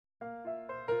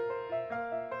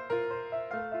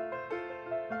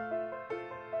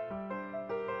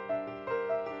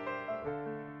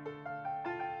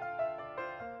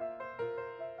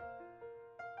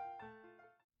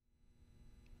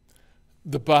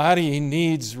the body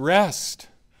needs rest.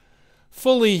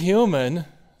 Fully human,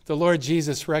 the Lord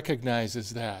Jesus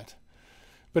recognizes that.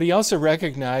 But he also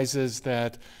recognizes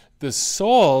that the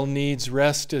soul needs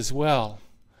rest as well.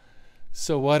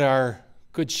 So what our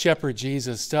Good Shepherd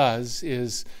Jesus does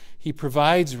is he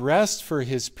provides rest for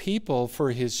his people,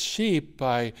 for his sheep,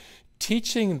 by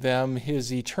teaching them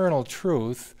his eternal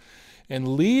truth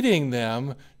and leading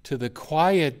them to the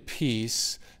quiet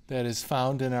peace that is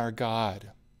found in our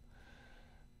God.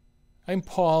 I'm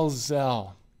Paul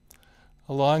Zell.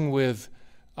 Along with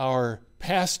our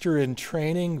pastor in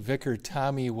training, Vicar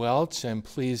Tommy Welch, I'm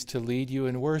pleased to lead you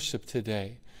in worship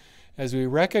today as we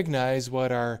recognize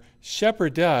what our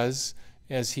shepherd does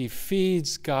as he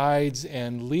feeds, guides,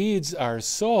 and leads our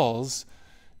souls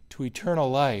to eternal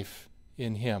life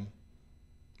in him.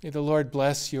 May the Lord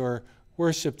bless your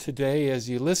worship today as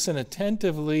you listen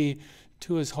attentively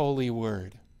to his holy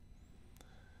word.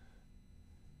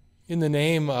 In the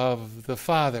name of the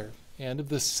Father, and of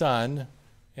the Son,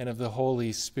 and of the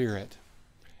Holy Spirit.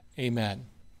 Amen.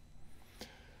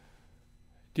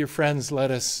 Dear friends, let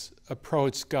us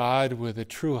approach God with a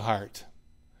true heart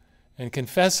and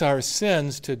confess our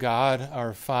sins to God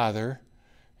our Father,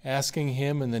 asking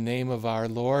him in the name of our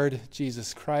Lord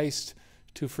Jesus Christ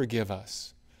to forgive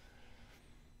us.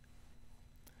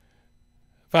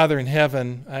 Father in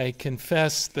heaven, I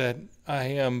confess that I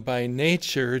am by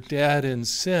nature dead in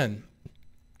sin,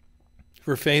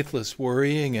 for faithless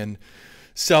worrying and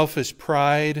selfish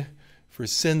pride, for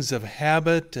sins of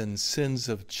habit and sins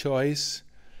of choice.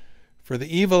 For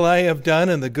the evil I have done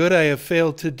and the good I have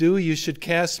failed to do, you should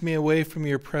cast me away from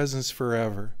your presence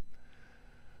forever.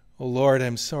 O Lord,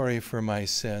 I'm sorry for my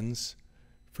sins.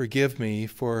 Forgive me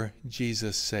for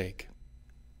Jesus' sake.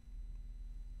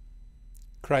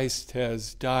 Christ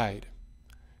has died.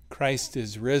 Christ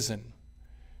is risen.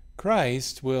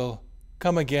 Christ will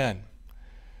come again.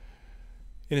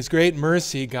 In his great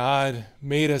mercy, God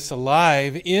made us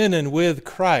alive in and with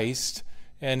Christ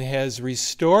and has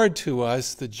restored to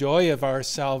us the joy of our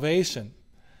salvation.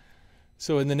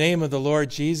 So in the name of the Lord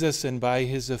Jesus and by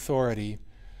his authority,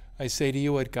 I say to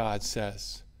you what God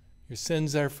says. Your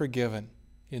sins are forgiven.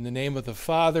 In the name of the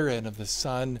Father and of the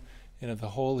Son and of the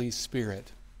Holy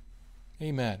Spirit.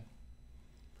 Amen.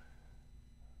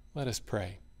 Let us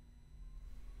pray.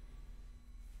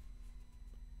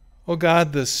 O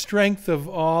God, the strength of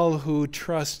all who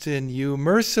trust in you,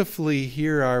 mercifully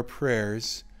hear our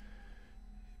prayers.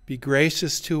 Be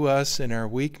gracious to us in our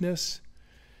weakness,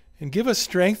 and give us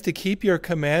strength to keep your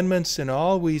commandments in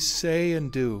all we say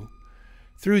and do.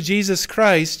 Through Jesus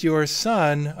Christ, your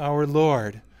Son, our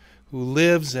Lord, who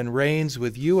lives and reigns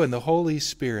with you in the Holy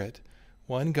Spirit,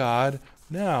 one God,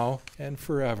 now and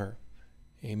forever.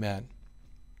 Amen.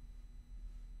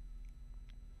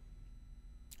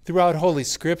 Throughout Holy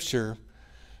Scripture,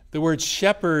 the word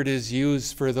shepherd is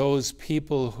used for those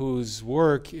people whose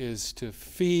work is to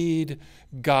feed,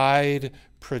 guide,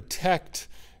 protect,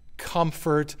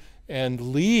 comfort,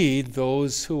 and lead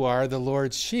those who are the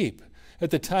Lord's sheep.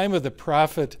 At the time of the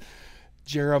prophet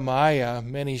Jeremiah,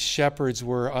 many shepherds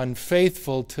were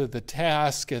unfaithful to the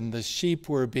task, and the sheep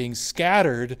were being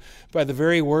scattered by the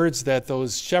very words that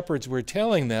those shepherds were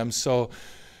telling them. So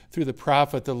through the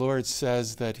prophet, the Lord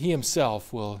says that he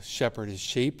himself will shepherd his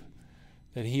sheep,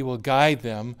 that he will guide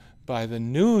them by the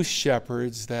new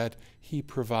shepherds that he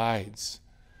provides.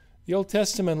 The Old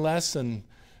Testament lesson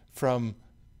from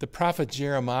the prophet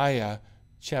Jeremiah,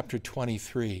 chapter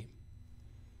 23.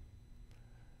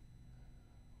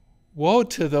 Woe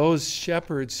to those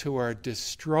shepherds who are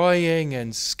destroying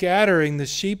and scattering the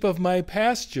sheep of my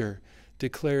pasture,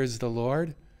 declares the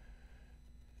Lord.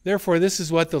 Therefore, this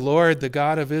is what the Lord, the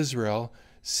God of Israel,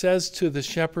 says to the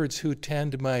shepherds who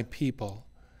tend my people.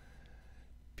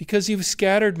 Because you've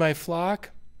scattered my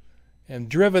flock and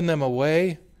driven them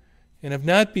away, and have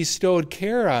not bestowed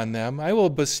care on them, I will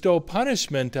bestow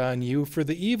punishment on you for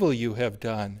the evil you have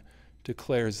done,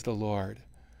 declares the Lord.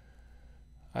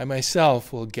 I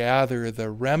myself will gather the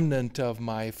remnant of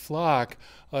my flock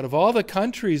out of all the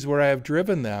countries where I have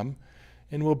driven them,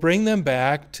 and will bring them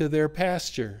back to their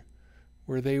pasture,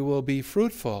 where they will be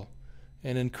fruitful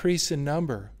and increase in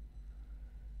number.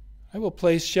 I will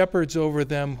place shepherds over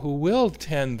them who will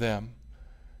tend them,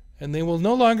 and they will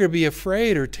no longer be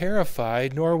afraid or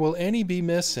terrified, nor will any be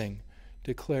missing,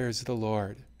 declares the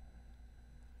Lord.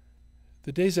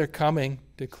 The days are coming,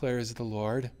 declares the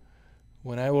Lord,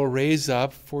 when I will raise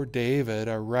up for David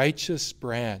a righteous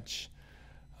branch,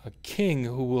 a king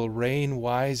who will reign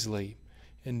wisely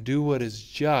and do what is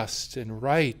just and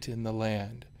right in the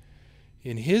land.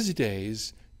 In his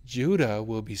days, Judah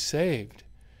will be saved,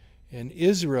 and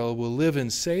Israel will live in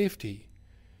safety.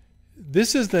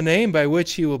 This is the name by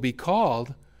which he will be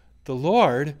called, the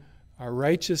Lord, our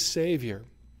righteous Savior.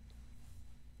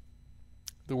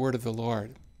 The word of the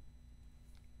Lord.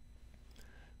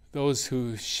 Those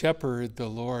who shepherd the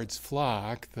Lord's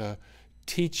flock, the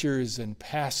teachers and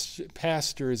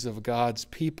pastors of God's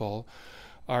people,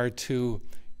 are to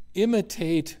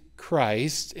imitate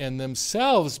Christ and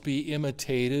themselves be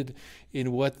imitated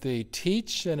in what they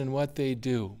teach and in what they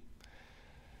do.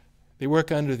 They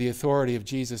work under the authority of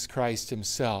Jesus Christ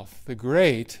himself, the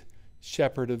great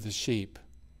shepherd of the sheep.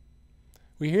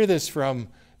 We hear this from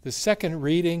the second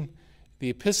reading, the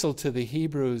Epistle to the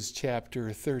Hebrews,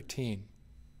 chapter 13.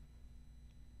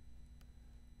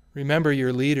 Remember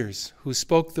your leaders who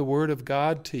spoke the word of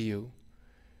God to you.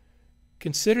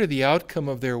 Consider the outcome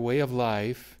of their way of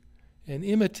life and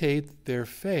imitate their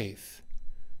faith.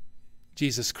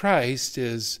 Jesus Christ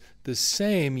is the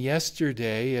same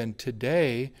yesterday and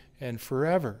today and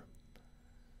forever.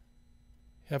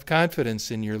 Have confidence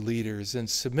in your leaders and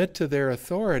submit to their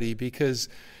authority, because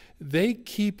they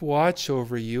keep watch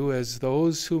over you as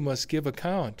those who must give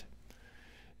account.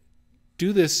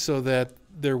 Do this so that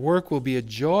their work will be a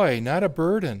joy, not a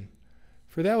burden,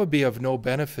 for that would be of no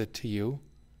benefit to you.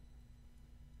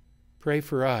 Pray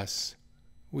for us.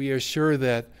 We are sure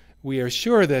that we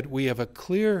have a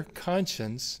clear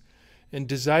conscience and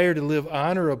desire to live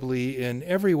honorably in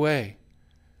every way.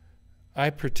 I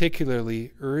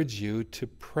particularly urge you to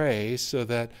pray so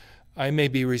that I may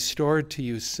be restored to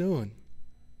you soon.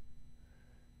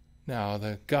 Now,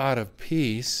 the God of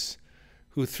peace,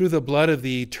 who through the blood of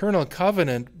the eternal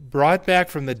covenant brought back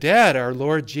from the dead our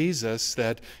Lord Jesus,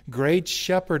 that great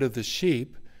shepherd of the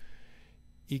sheep,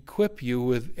 equip you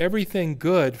with everything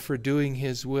good for doing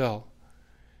his will.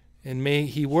 And may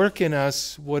he work in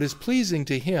us what is pleasing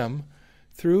to him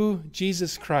through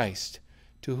Jesus Christ,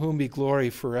 to whom be glory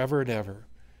forever and ever.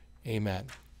 Amen.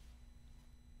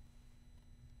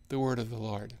 The word of the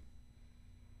Lord.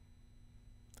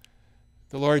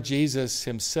 The Lord Jesus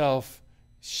himself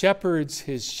shepherds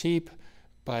his sheep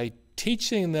by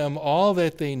teaching them all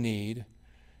that they need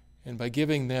and by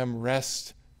giving them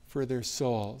rest for their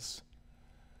souls.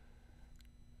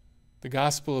 The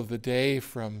Gospel of the day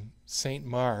from St.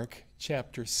 Mark,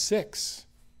 chapter 6,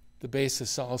 the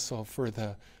basis also for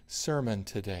the sermon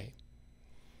today.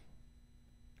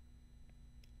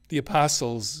 The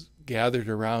apostles gathered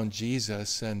around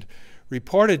Jesus and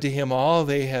reported to him all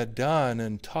they had done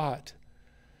and taught.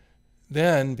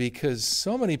 Then, because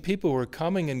so many people were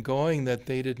coming and going that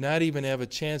they did not even have a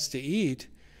chance to eat,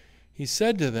 he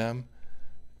said to them,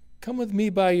 "Come with me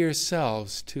by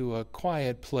yourselves to a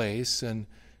quiet place and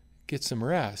get some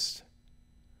rest."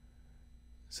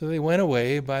 So they went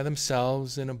away by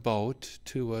themselves in a boat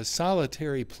to a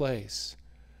solitary place.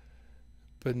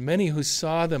 But many who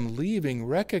saw them leaving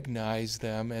recognized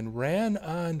them and ran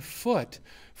on foot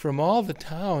from all the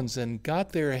towns and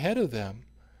got there ahead of them.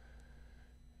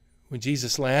 When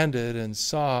Jesus landed and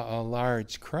saw a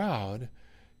large crowd,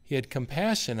 he had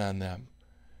compassion on them,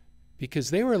 because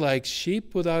they were like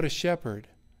sheep without a shepherd.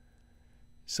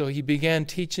 So he began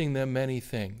teaching them many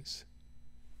things.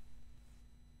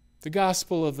 The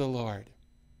Gospel of the Lord.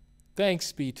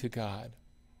 Thanks be to God.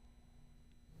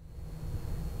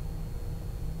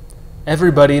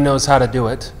 Everybody knows how to do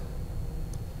it,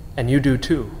 and you do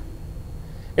too.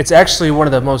 It's actually one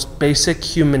of the most basic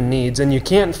human needs, and you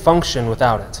can't function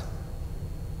without it.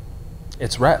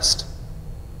 It's rest.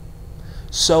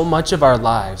 So much of our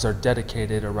lives are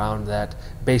dedicated around that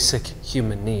basic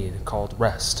human need called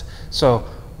rest. So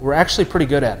we're actually pretty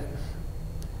good at it.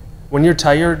 When you're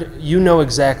tired, you know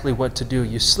exactly what to do.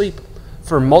 You sleep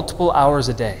for multiple hours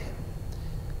a day.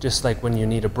 Just like when you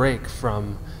need a break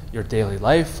from your daily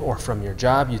life or from your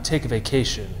job, you take a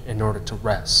vacation in order to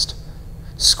rest.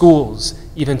 Schools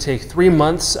even take 3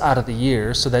 months out of the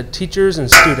year so that teachers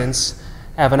and students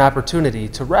have an opportunity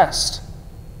to rest.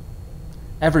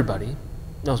 Everybody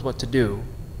knows what to do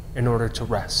in order to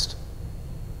rest.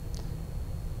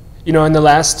 You know, in the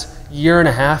last year and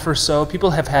a half or so,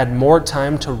 people have had more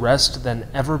time to rest than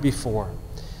ever before.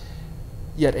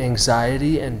 Yet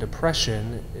anxiety and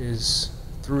depression is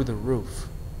through the roof.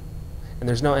 And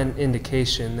there's no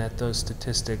indication that those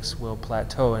statistics will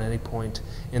plateau at any point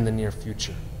in the near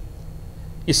future.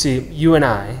 You see, you and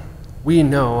I, we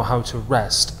know how to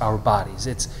rest our bodies.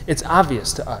 It's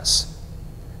obvious to us.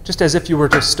 Just as if you were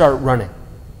to start running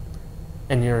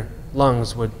and your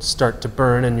lungs would start to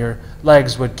burn and your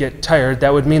legs would get tired,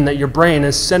 that would mean that your brain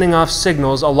is sending off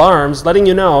signals, alarms, letting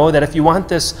you know that if you want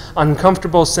this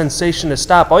uncomfortable sensation to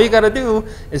stop, all you got to do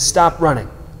is stop running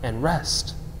and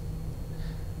rest.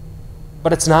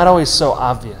 But it's not always so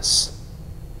obvious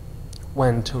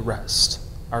when to rest.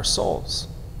 our souls.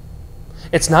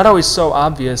 It's not always so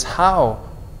obvious how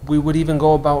we would even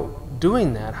go about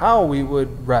doing that, how we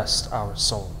would rest our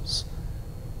souls.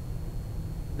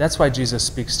 That's why Jesus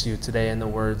speaks to you today in the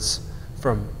words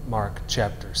from Mark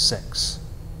chapter 6,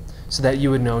 so that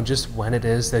you would know just when it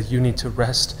is that you need to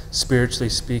rest, spiritually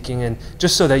speaking, and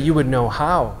just so that you would know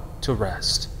how to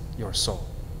rest your soul.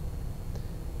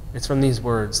 It's from these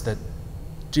words that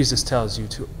Jesus tells you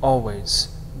to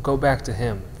always go back to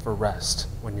him for rest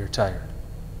when you're tired.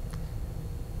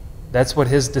 That's what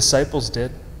his disciples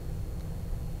did.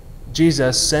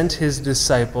 Jesus sent his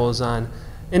disciples on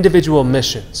individual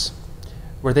missions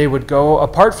where they would go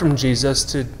apart from Jesus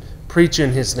to preach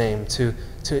in his name, to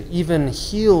even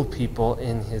heal people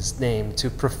in his name, to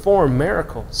perform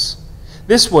miracles.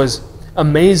 This was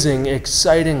amazing,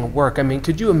 exciting work. I mean,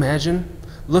 could you imagine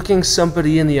looking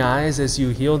somebody in the eyes as you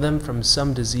heal them from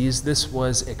some disease? This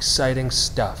was exciting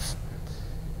stuff.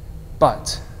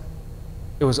 But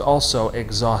it was also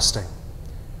exhausting.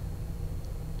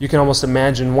 You can almost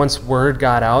imagine once word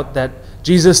got out that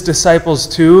Jesus' disciples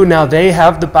too, now they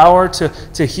have the power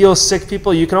to heal sick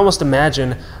people. You can almost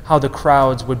imagine how the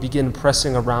crowds would begin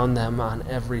pressing around them on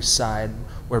every side,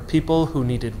 where people who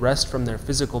needed rest from their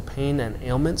physical pain and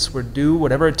ailments would do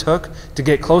whatever it took to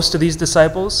get close to these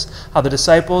disciples. How the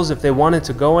disciples, if they wanted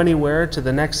to go anywhere to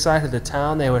the next side of the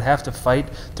town, they would have to fight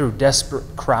through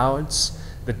desperate crowds.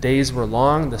 The days were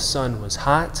long, the sun was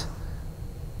hot.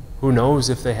 Who knows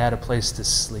if they had a place to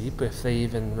sleep, if they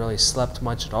even really slept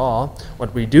much at all.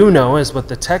 What we do know is what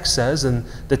the text says, and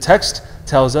the text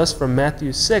tells us from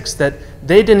Matthew 6 that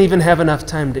they didn't even have enough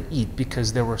time to eat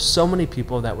because there were so many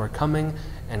people that were coming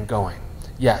and going.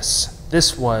 Yes,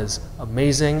 this was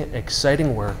amazing,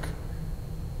 exciting work,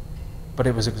 but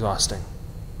it was exhausting,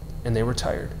 and they were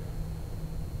tired.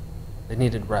 They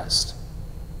needed rest.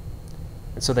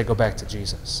 And so they go back to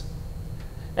Jesus.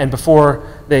 And before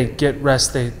they get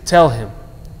rest, they tell him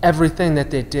everything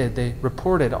that they did. They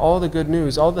reported all the good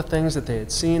news, all the things that they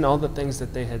had seen, all the things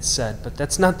that they had said. But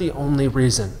that's not the only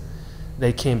reason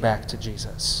they came back to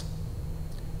Jesus.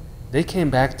 They came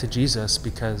back to Jesus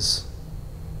because,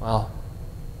 well,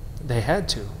 they had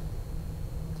to.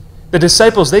 The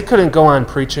disciples, they couldn't go on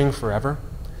preaching forever.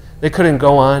 They couldn't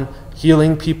go on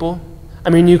healing people. I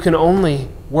mean, you can only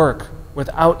work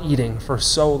without eating for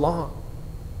so long.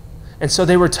 And so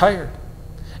they were tired,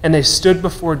 and they stood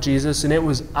before Jesus, and it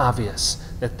was obvious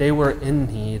that they were in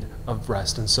need of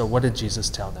rest. And so what did Jesus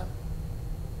tell them?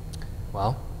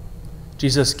 Well,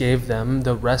 Jesus gave them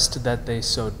the rest that they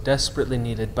so desperately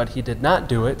needed, but he did not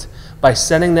do it by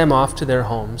sending them off to their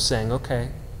homes, saying, okay,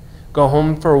 go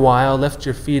home for a while, lift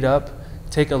your feet up,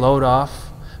 take a load off,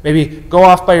 maybe go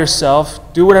off by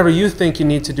yourself, do whatever you think you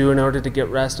need to do in order to get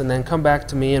rest, and then come back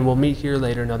to me and we'll meet here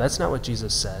later. No, that's not what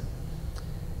Jesus said.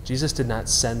 Jesus did not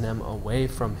send them away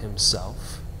from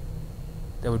himself.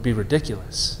 That would be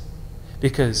ridiculous,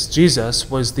 because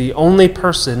Jesus was the only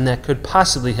person that could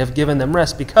possibly have given them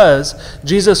rest, because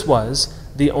Jesus was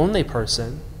the only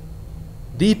person,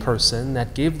 the person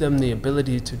that gave them the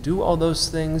ability to do all those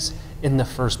things in the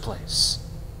first place.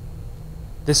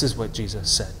 This is what Jesus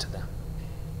said to them.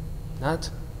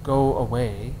 Not go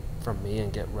away from me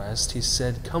and get rest. He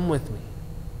said, come with me.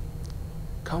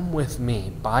 Come with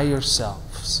me by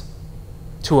yourselves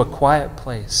to a quiet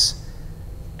place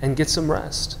and get some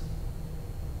rest.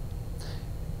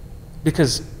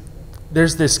 Because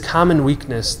there's this common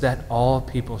weakness that all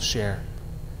people share,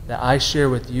 that I share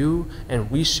with you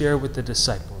and we share with the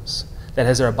disciples, that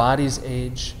as our bodies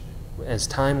age, as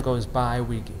time goes by,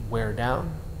 we wear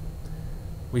down.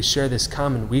 We share this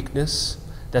common weakness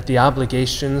that the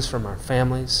obligations from our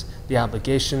families, the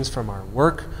obligations from our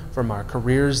work, from our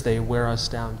careers, they wear us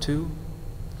down too.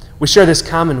 We share this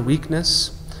common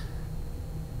weakness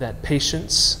that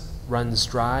patience runs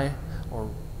dry, or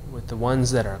with the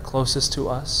ones that are closest to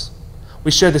us.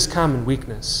 We share this common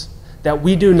weakness that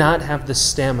we do not have the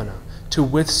stamina to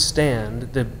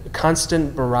withstand the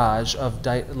constant barrage of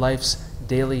life's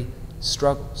daily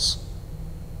struggles.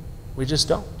 We just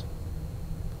don't.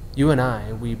 You and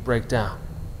I, we break down.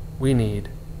 We need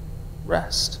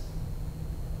rest.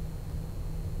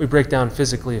 We break down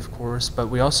physically, of course, but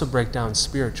we also break down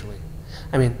spiritually.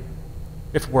 I mean,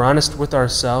 if we're honest with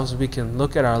ourselves, we can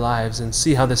look at our lives and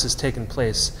see how this has taken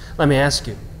place. Let me ask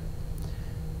you,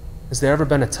 has there ever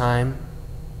been a time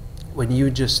when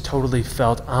you just totally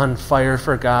felt on fire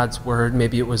for God's word?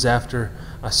 Maybe it was after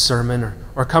a sermon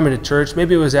or coming to church.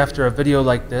 Maybe it was after a video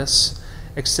like this,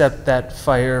 except that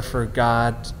fire for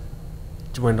God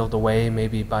dwindled away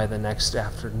maybe by the next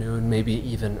afternoon, maybe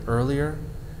even earlier.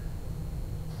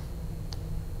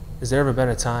 Has there ever been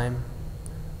a time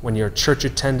when your church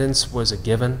attendance was a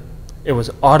given. It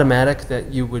was automatic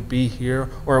that you would be here,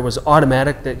 or it was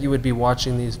automatic that you would be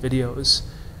watching these videos.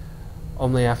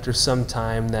 Only after some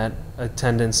time that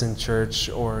attendance in church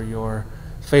or your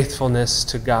faithfulness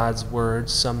to God's word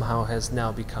somehow has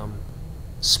now become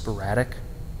sporadic.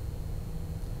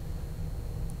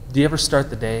 Do you ever start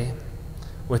the day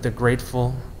with a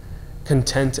grateful,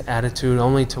 content attitude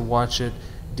only to watch it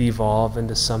devolve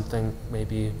into something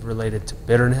maybe related to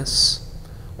bitterness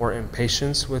or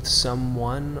impatience with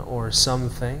someone or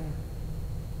something?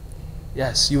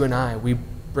 Yes, you and I, we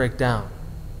break down.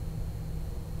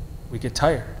 We get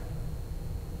tired.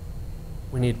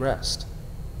 We need rest.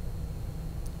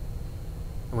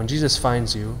 And when Jesus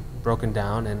finds you broken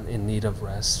down and in need of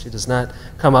rest, he does not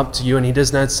come up to you and he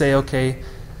does not say, okay,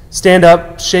 stand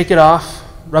up, shake it off,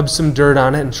 rub some dirt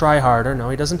on it and try harder. No,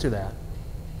 he doesn't do that.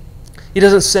 He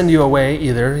doesn't send you away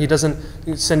either. He doesn't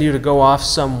send you to go off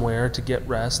somewhere to get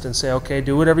rest and say, okay,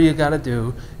 do whatever you got to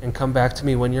do and come back to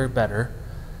me when you're better.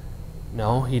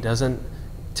 No, he doesn't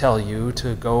tell you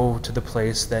to go to the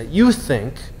place that you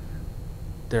think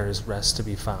there is rest to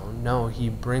be found. No, he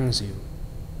brings you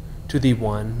to the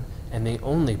one and the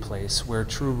only place where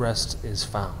true rest is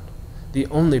found. The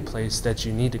only place that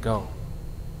you need to go.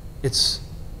 It's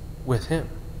with him.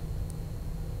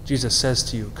 Jesus says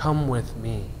to you, come with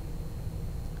me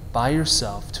by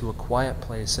yourself to a quiet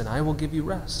place and I will give you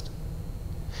rest.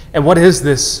 And what is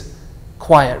this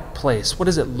quiet place? What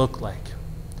does it look like?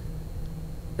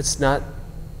 It's not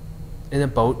in a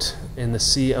boat in the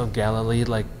Sea of Galilee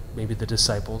like maybe the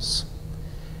disciples.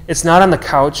 It's not on the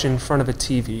couch in front of a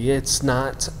TV. It's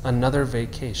not another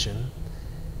vacation.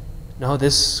 No,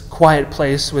 this quiet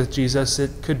place with Jesus, it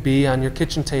could be on your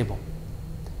kitchen table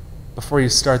before you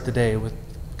start the day with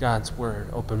God's word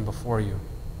open before you.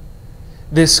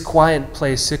 This quiet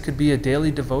place, it could be a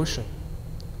daily devotion,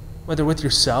 whether with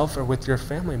yourself or with your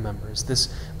family members.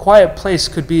 This quiet place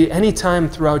could be any time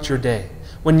throughout your day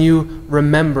when you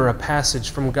remember a passage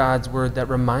from God's word that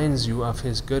reminds you of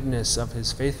his goodness, of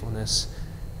his faithfulness,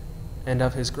 and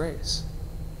of his grace.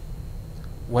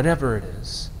 Whatever it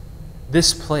is,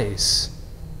 this place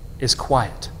is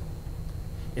quiet.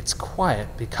 It's quiet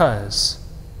because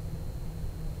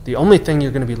the only thing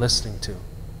you're going to be listening to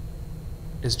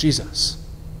is Jesus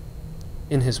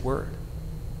in his word.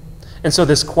 And so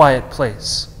this quiet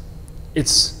place,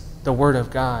 it's the word of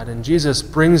God, and Jesus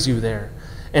brings you there.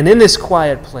 And in this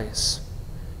quiet place,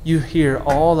 you hear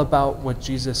all about what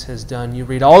Jesus has done. You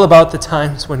read all about the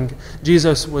times when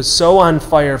Jesus was so on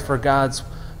fire for God's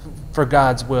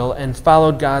will and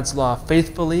followed God's law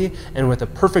faithfully and with a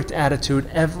perfect attitude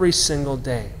every single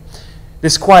day.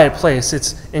 This quiet place,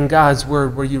 it's in God's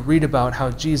word where you read about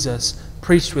how Jesus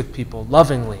preached with people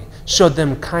lovingly, showed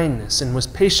them kindness and was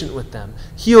patient with them,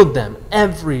 healed them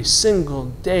every single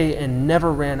day and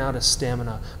never ran out of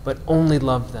stamina, but only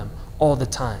loved them all the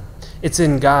time. It's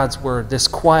in God's word, this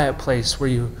quiet place where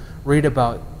you read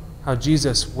about how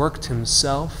Jesus worked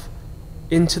himself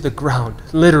into the ground,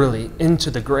 literally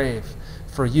into the grave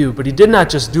for you. But he did not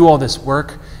just do all this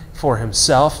work for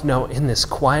himself. No, in this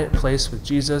quiet place with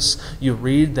Jesus, you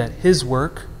read that his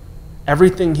work,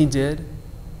 everything he did,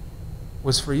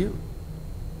 was for you.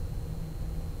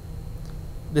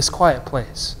 This quiet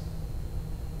place,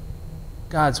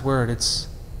 God's word, it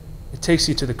takes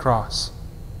you to the cross,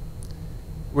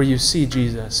 where you see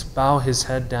Jesus bow his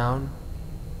head down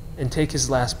and take his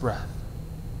last breath.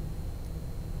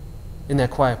 In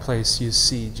that quiet place, you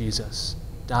see Jesus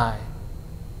die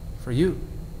for you.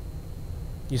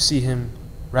 You see him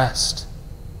rest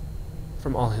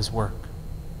from all his work.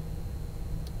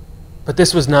 But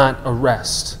this was not a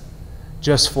rest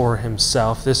just for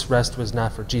himself. This rest was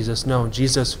not for Jesus. No,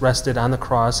 Jesus rested on the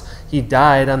cross. He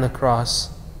died on the cross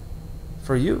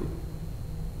for you.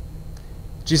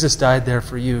 Jesus died there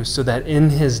for you so that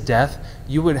in his death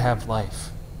you would have life.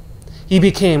 He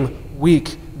became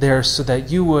weak there so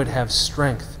that you would have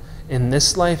strength in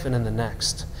this life and in the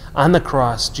next. On the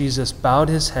cross, Jesus bowed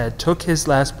his head, took his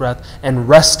last breath, and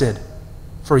rested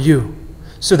for you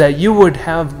so that you would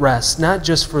have rest, not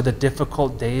just for the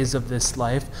difficult days of this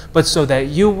life, but so that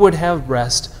you would have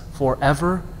rest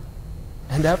forever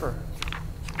and ever.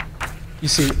 You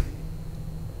see,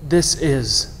 this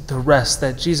is the rest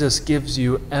that Jesus gives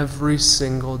you every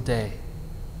single day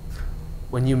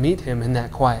when you meet him in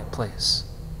that quiet place,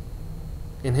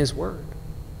 in his word.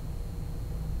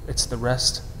 It's the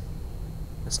rest.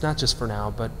 It's not just for now,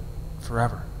 but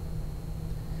forever.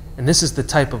 And this is the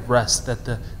type of rest that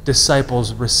the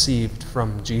disciples received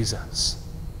from Jesus.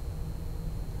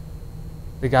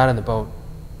 They got in the boat.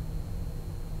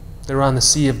 They were on the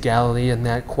Sea of Galilee in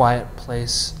that quiet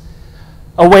place.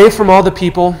 away from all the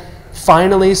people,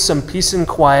 finally some peace and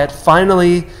quiet,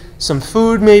 finally some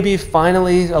food maybe,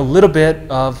 finally a little bit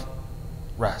of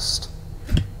rest.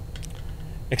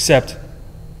 Except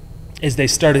as they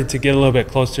started to get a little bit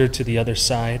closer to the other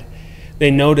side, they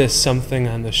noticed something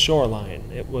on the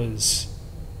shoreline. It was,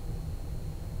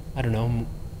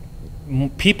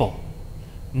 people.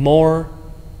 More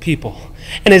people.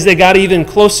 And as they got even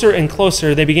closer and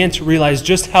closer, they began to realize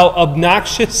just how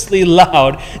obnoxiously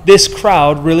loud this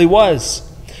crowd really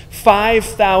was.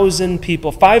 5,000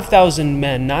 people, 5,000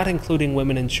 men, not including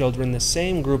women and children, the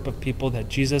same group of people that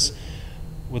Jesus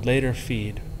would later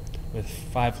feed with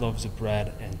 5 loaves of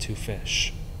bread and 2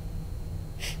 fish.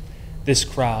 This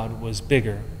crowd was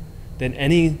bigger than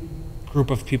any group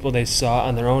of people they saw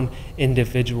on their own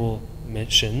individual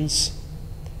missions.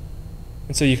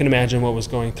 And so you can imagine what was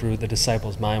going through the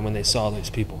disciples' mind when they saw these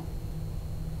people.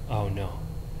 Oh no,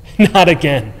 not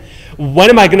again. When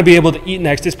am I going to be able to eat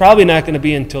next? It's probably not going to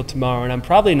be until tomorrow, and I'm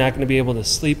probably not going to be able to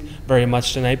sleep very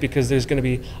much tonight because there's going to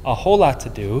be a whole lot to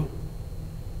do.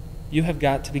 You have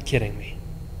got to be kidding me.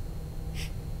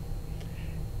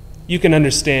 You can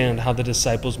understand how the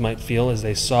disciples might feel as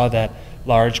they saw that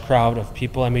large crowd of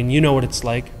people. I mean, you know what it's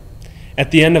like.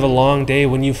 At the end of a long day,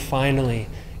 when you finally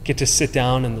get to sit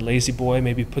down and the lazy boy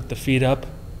maybe put the feet up,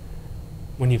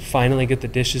 when you finally get the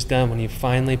dishes done, when you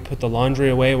finally put the laundry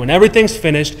away, when everything's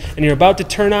finished and you're about to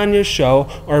turn on your show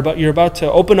or you're about to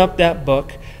open up that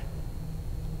book,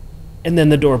 and then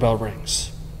the doorbell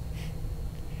rings.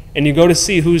 And you go to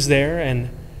see who's there, and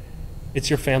it's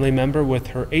your family member with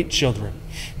her 8 children.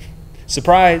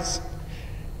 Surprise!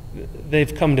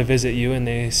 They've come to visit you, and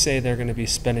they say they're going to be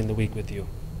spending the week with you.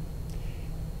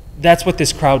 That's what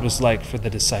this crowd was like for the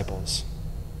disciples.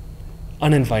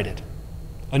 Uninvited.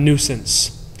 A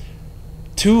nuisance.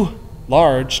 Too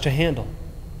large to handle.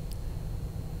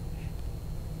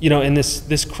 You know, in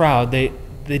this crowd, they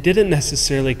didn't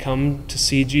necessarily come to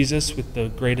see Jesus with the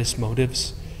greatest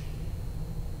motives.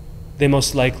 They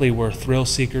most likely were thrill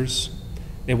seekers.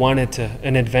 They wanted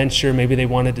an adventure. Maybe they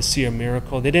wanted to see a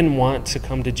miracle. They didn't want to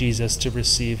come to Jesus to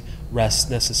receive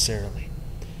rest necessarily.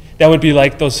 That would be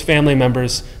like those family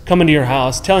members coming to your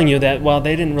house telling you that, well,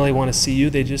 they didn't really want to see you.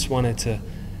 They just wanted to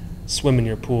swim in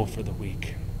your pool for the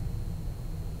week.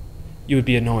 You would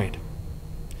be annoyed.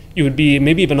 You would be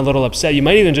maybe even a little upset. You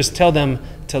might even just tell them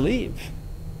to leave.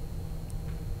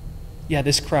 Yeah,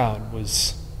 this crowd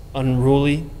was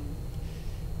unruly.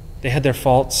 They had their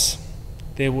faults.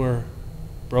 They were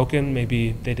broken.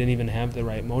 Maybe they didn't even have the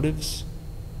right motives.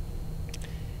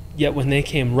 Yet when they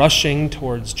came rushing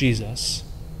towards Jesus,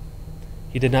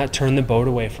 he did not turn the boat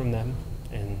away from them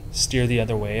and steer the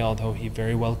other way, although he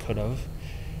very well could have.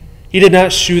 He did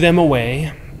not shoo them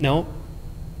away. No.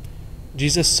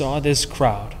 Jesus saw this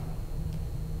crowd,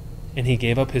 and he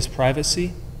gave up his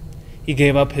privacy. He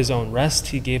gave up his own rest.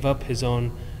 He gave up his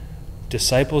own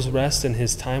disciples' rest and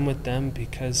his time with them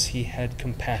because he had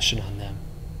compassion on them.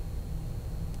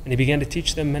 And he began to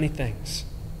teach them many things.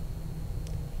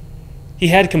 He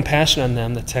had compassion on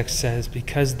them, the text says,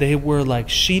 because they were like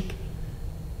sheep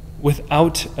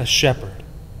without a shepherd.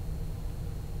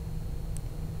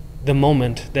 The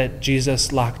moment that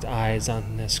Jesus locked eyes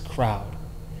on this crowd,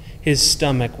 his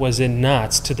stomach was in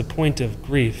knots to the point of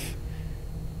grief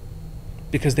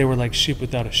because they were like sheep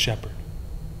without a shepherd.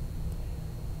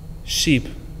 Sheep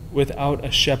without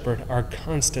a shepherd are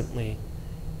constantly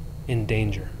in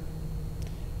danger.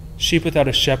 Sheep without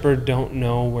a shepherd don't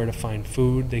know where to find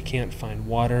food. They can't find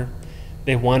water.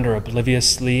 They wander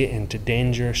obliviously into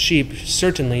danger. Sheep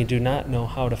certainly do not know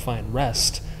how to find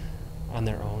rest on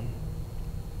their own.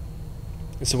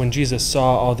 And so when Jesus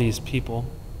saw all these people,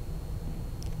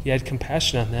 he had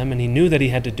compassion on them, and he knew that he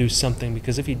had to do something,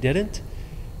 because if he didn't,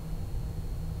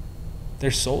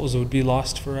 their souls would be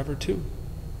lost forever too.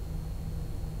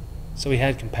 So he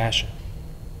had compassion.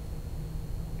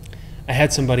 I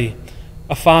had somebody,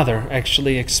 a father,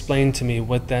 actually explain to me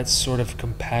what that sort of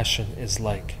compassion is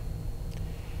like.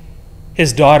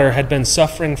 His daughter had been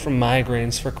suffering from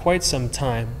migraines for quite some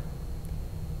time.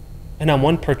 And on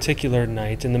one particular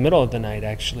night, in the middle of the night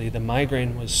actually, the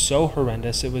migraine was so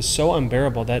horrendous, it was so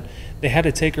unbearable that they had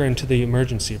to take her into the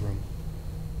emergency room.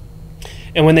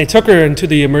 And when they took her into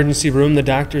the emergency room, the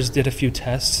doctors did a few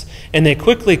tests, and they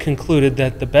quickly concluded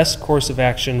that the best course of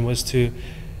action was to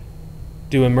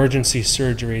do emergency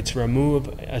surgery to remove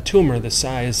a tumor the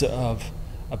size of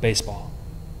a baseball.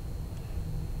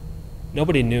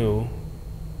 Nobody knew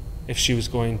if she was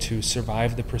going to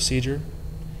survive the procedure.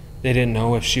 They didn't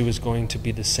know if she was going to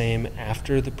be the same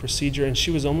after the procedure, and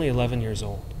she was only 11 years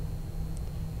old.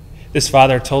 This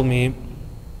father told me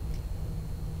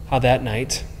how that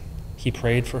night he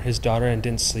prayed for his daughter and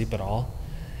didn't sleep at all.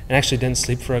 And actually didn't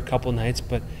sleep for a couple nights,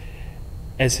 but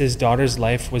as his daughter's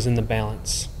life was in the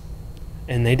balance,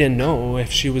 and they didn't know if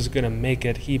she was going to make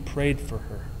it, he prayed for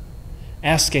her,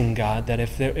 asking God that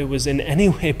if it was in any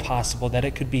way possible that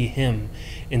it could be him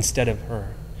instead of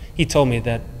her. He told me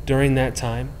that during that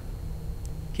time,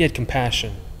 he had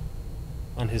compassion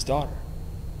on his daughter.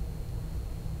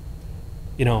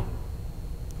 You know,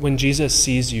 when Jesus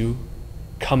sees you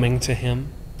coming to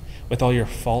him with all your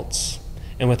faults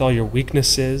and with all your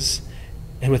weaknesses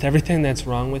and with everything that's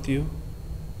wrong with you,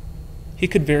 he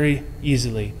could very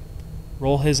easily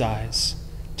roll his eyes,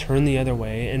 turn the other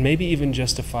way, and maybe even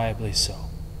justifiably so.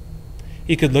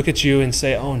 He could look at you and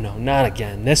say, oh no, not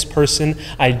again. This person,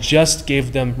 I just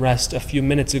gave them rest a few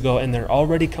minutes ago and they're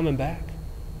already coming back.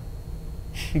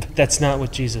 But that's not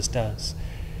what Jesus does.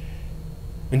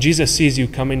 When Jesus sees you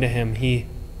coming to him, he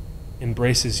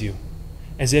embraces you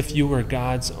as if you were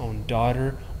God's own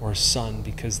daughter or son,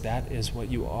 because that is what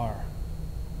you are.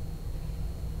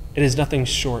 It is nothing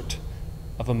short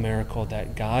of a miracle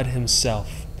that God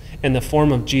himself, in the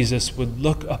form of Jesus, would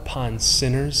look upon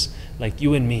sinners like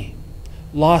you and me,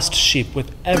 lost sheep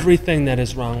with everything that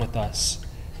is wrong with us,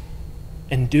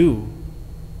 and do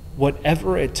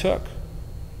whatever it took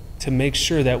to make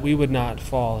sure that we would not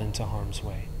fall into harm's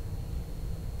way.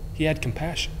 He had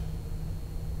compassion.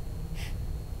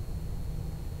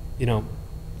 You know,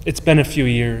 it's been a few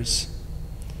years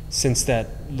since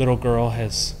that little girl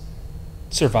has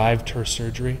survived her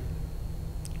surgery.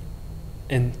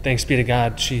 And thanks be to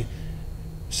God, she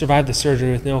survived the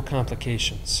surgery with no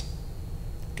complications.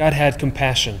 God had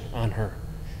compassion on her.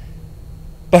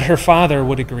 But her father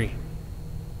would agree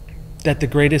that the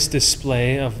greatest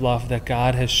display of love that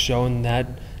God has shown that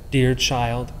dear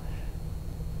child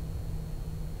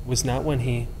was not when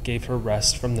he gave her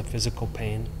rest from the physical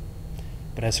pain,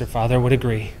 but as her father would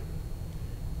agree,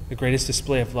 the greatest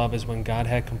display of love is when God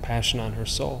had compassion on her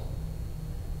soul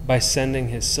by sending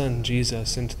his son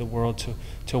Jesus into the world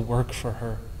to work for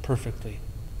her perfectly.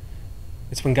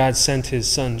 It's when God sent his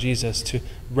son Jesus to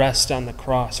rest on the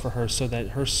cross for her so that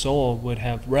her soul would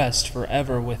have rest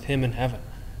forever with him in heaven.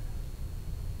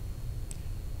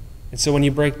 And so when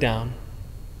you break down,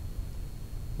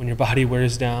 when your body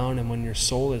wears down and when your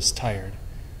soul is tired,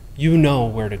 you know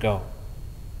where to go.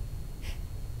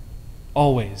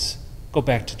 Always go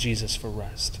back to Jesus for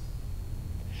rest.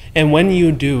 And when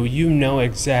you do, you know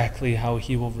exactly how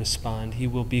he will respond. He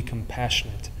will be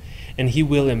compassionate, and he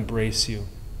will embrace you.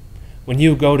 When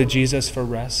you go to Jesus for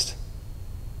rest,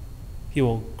 he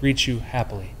will greet you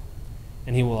happily,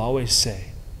 and he will always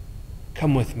say,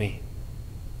 "Come with me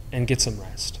and get some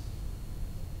rest."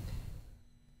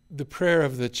 The prayer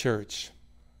of the church.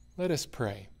 Let us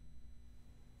pray.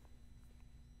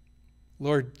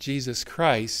 Lord Jesus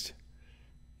Christ,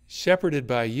 shepherded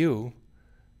by you,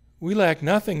 we lack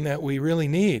nothing that we really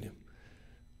need.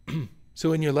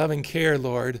 So in your loving care,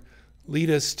 Lord,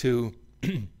 lead us to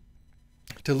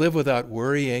live without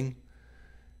worrying,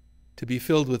 to be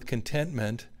filled with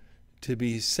contentment, to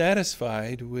be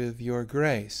satisfied with your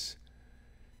grace.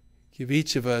 Give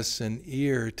each of us an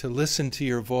ear to listen to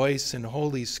your voice in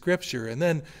Holy Scripture, and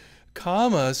then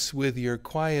calm us with your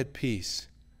quiet peace.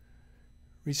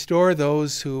 Restore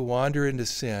those who wander into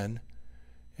sin,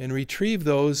 and retrieve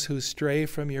those who stray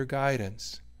from your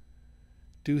guidance.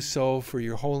 Do so for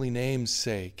your holy name's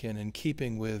sake and in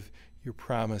keeping with your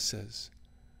promises.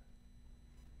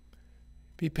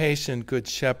 Be patient, Good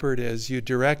Shepherd, as you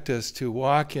direct us to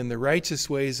walk in the righteous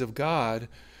ways of God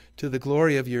to the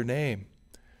glory of your name.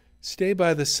 Stay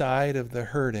by the side of the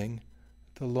hurting,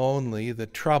 the lonely, the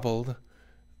troubled,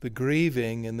 the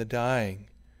grieving, and the dying.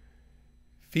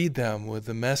 Feed them with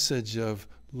the message of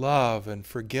love and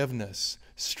forgiveness.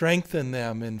 Strengthen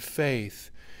them in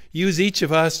faith. Use each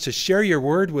of us to share your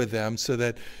word with them so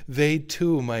that they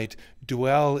too might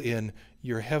dwell in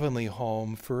your heavenly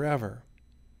home forever.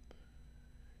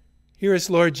 Hear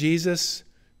us, Lord Jesus,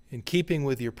 in keeping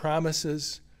with your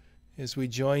promises, as we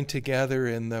join together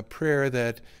in the prayer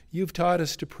that you've taught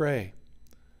us to pray.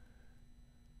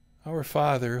 Our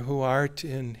Father, who art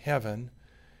in heaven,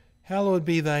 hallowed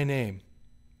be thy name.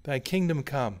 Thy kingdom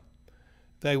come.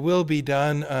 Thy will be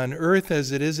done on earth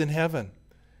as it is in heaven.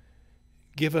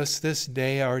 Give us this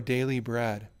day our daily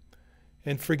bread,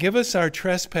 and forgive us our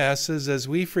trespasses as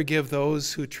we forgive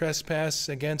those who trespass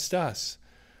against us.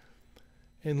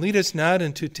 And lead us not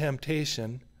into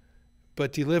temptation,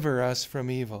 but deliver us from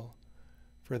evil.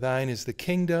 For thine is the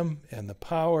kingdom and the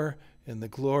power and the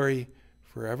glory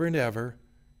forever and ever.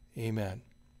 Amen.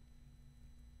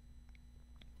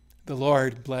 The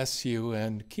Lord bless you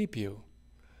and keep you.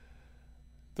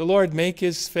 The Lord make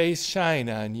his face shine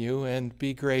on you and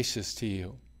be gracious to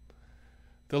you.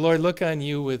 The Lord look on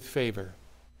you with favor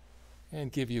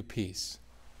and give you peace.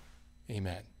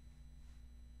 Amen.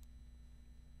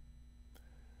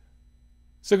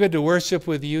 So good to worship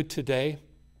with you today,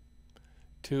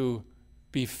 to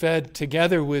be fed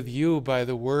together with you by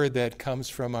the word that comes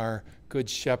from our Good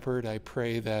Shepherd. I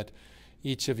pray that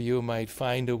each of you might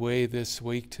find a way this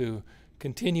week to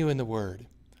continue in the word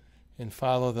and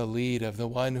follow the lead of the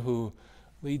one who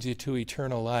leads you to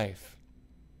eternal life.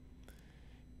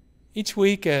 Each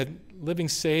week at Living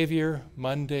Savior,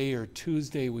 Monday or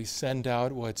Tuesday, we send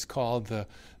out what's called the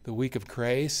Week of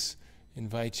Grace.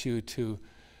 Invite you to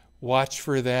watch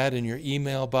for that in your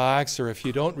email box, or if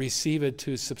you don't receive it,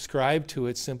 to subscribe to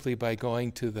it simply by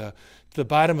going to the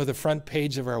bottom of the front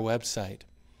page of our website.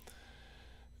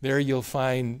 There you'll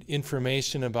find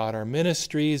information about our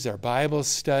ministries, our Bible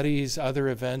studies, other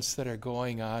events that are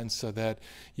going on so that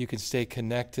you can stay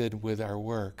connected with our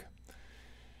work.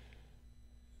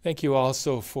 Thank you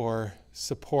also for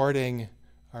supporting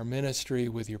our ministry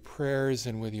with your prayers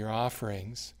and with your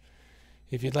offerings.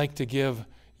 If you'd like to give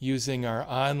using our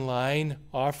online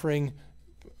offering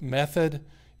method,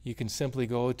 you can simply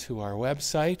go to our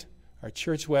website, our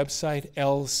church website,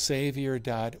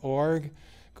 lsavior.org.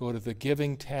 Go to the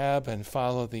Giving tab and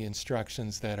follow the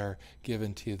instructions that are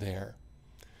given to you there.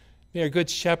 May our Good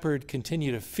Shepherd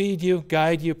continue to feed you,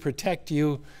 guide you, protect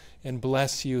you, and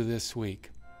bless you this week.